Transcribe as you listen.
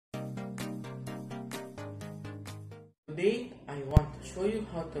Today, I want to show you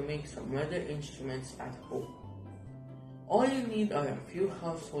how to make some weather instruments at home. All you need are a few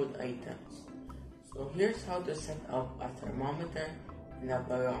household items. So here's how to set up a thermometer and a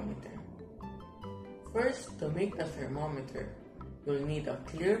barometer. First, to make the thermometer, you'll need a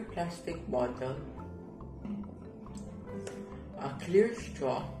clear plastic bottle, a clear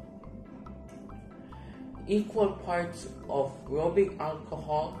straw, equal parts of rubbing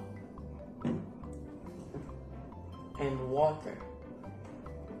alcohol, and water,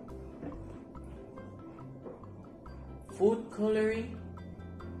 food coloring,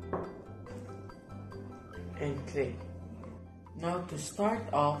 and clay. Now to start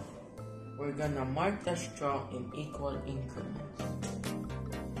off, we're gonna mark the straw in equal increments.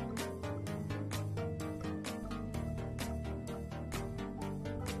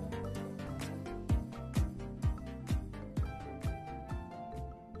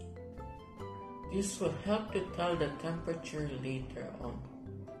 This will help to tell the temperature later on.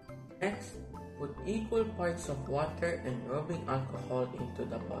 Next, put equal parts of water and rubbing alcohol into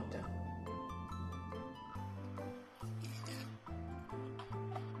the bottle.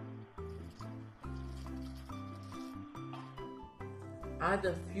 Add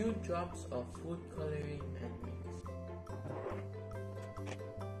a few drops of food coloring and mix.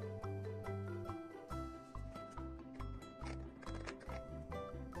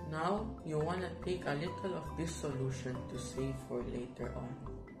 Now, you want to take a little of this solution to save for later on.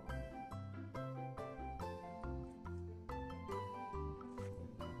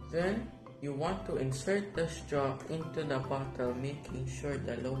 Then, you want to insert the straw into the bottle, making sure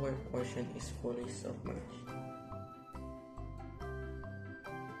the lower portion is fully submerged.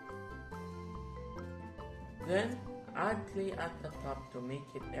 Then, add clay at the top to make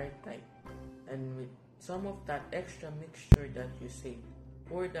it airtight, and with some of that extra mixture that you saved,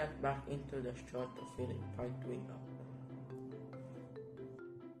 pour that back into the straw to fill it partway up.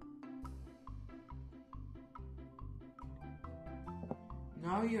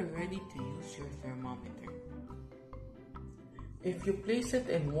 Now you're ready to use your thermometer. If you place it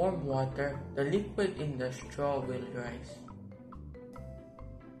in warm water, the liquid in the straw will rise.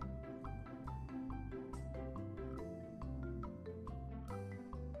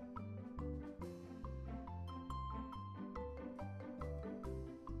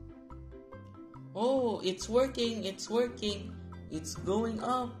 Oh, it's working, it's working. It's going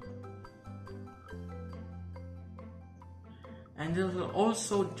up. And it will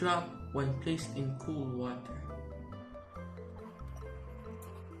also drop when placed in cool water.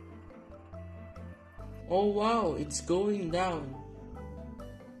 Oh wow, it's going down.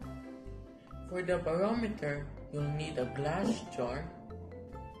 For the barometer, you'll need a glass jar,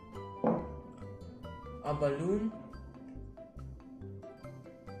 a balloon,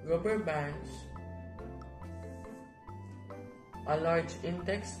 rubber bands, a large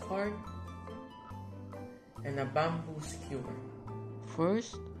index card, and a bamboo skewer.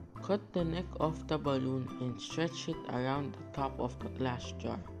 First, cut the neck of the balloon and stretch it around the top of the glass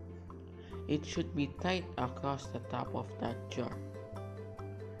jar. It should be tight across the top of that jar.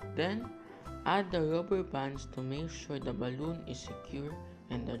 Then, add the rubber bands to make sure the balloon is secure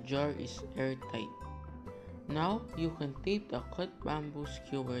and the jar is airtight. Now, you can tape the cut bamboo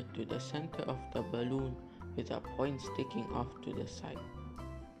skewer to the center of the balloon with a point sticking off to the side.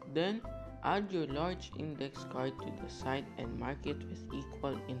 Then, add your large index card to the side and mark it with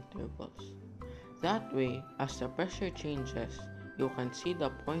equal intervals. That way, as the pressure changes, you can see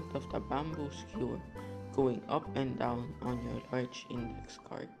the point of the bamboo skewer going up and down on your large index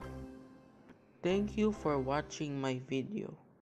card. Thank you for watching my video.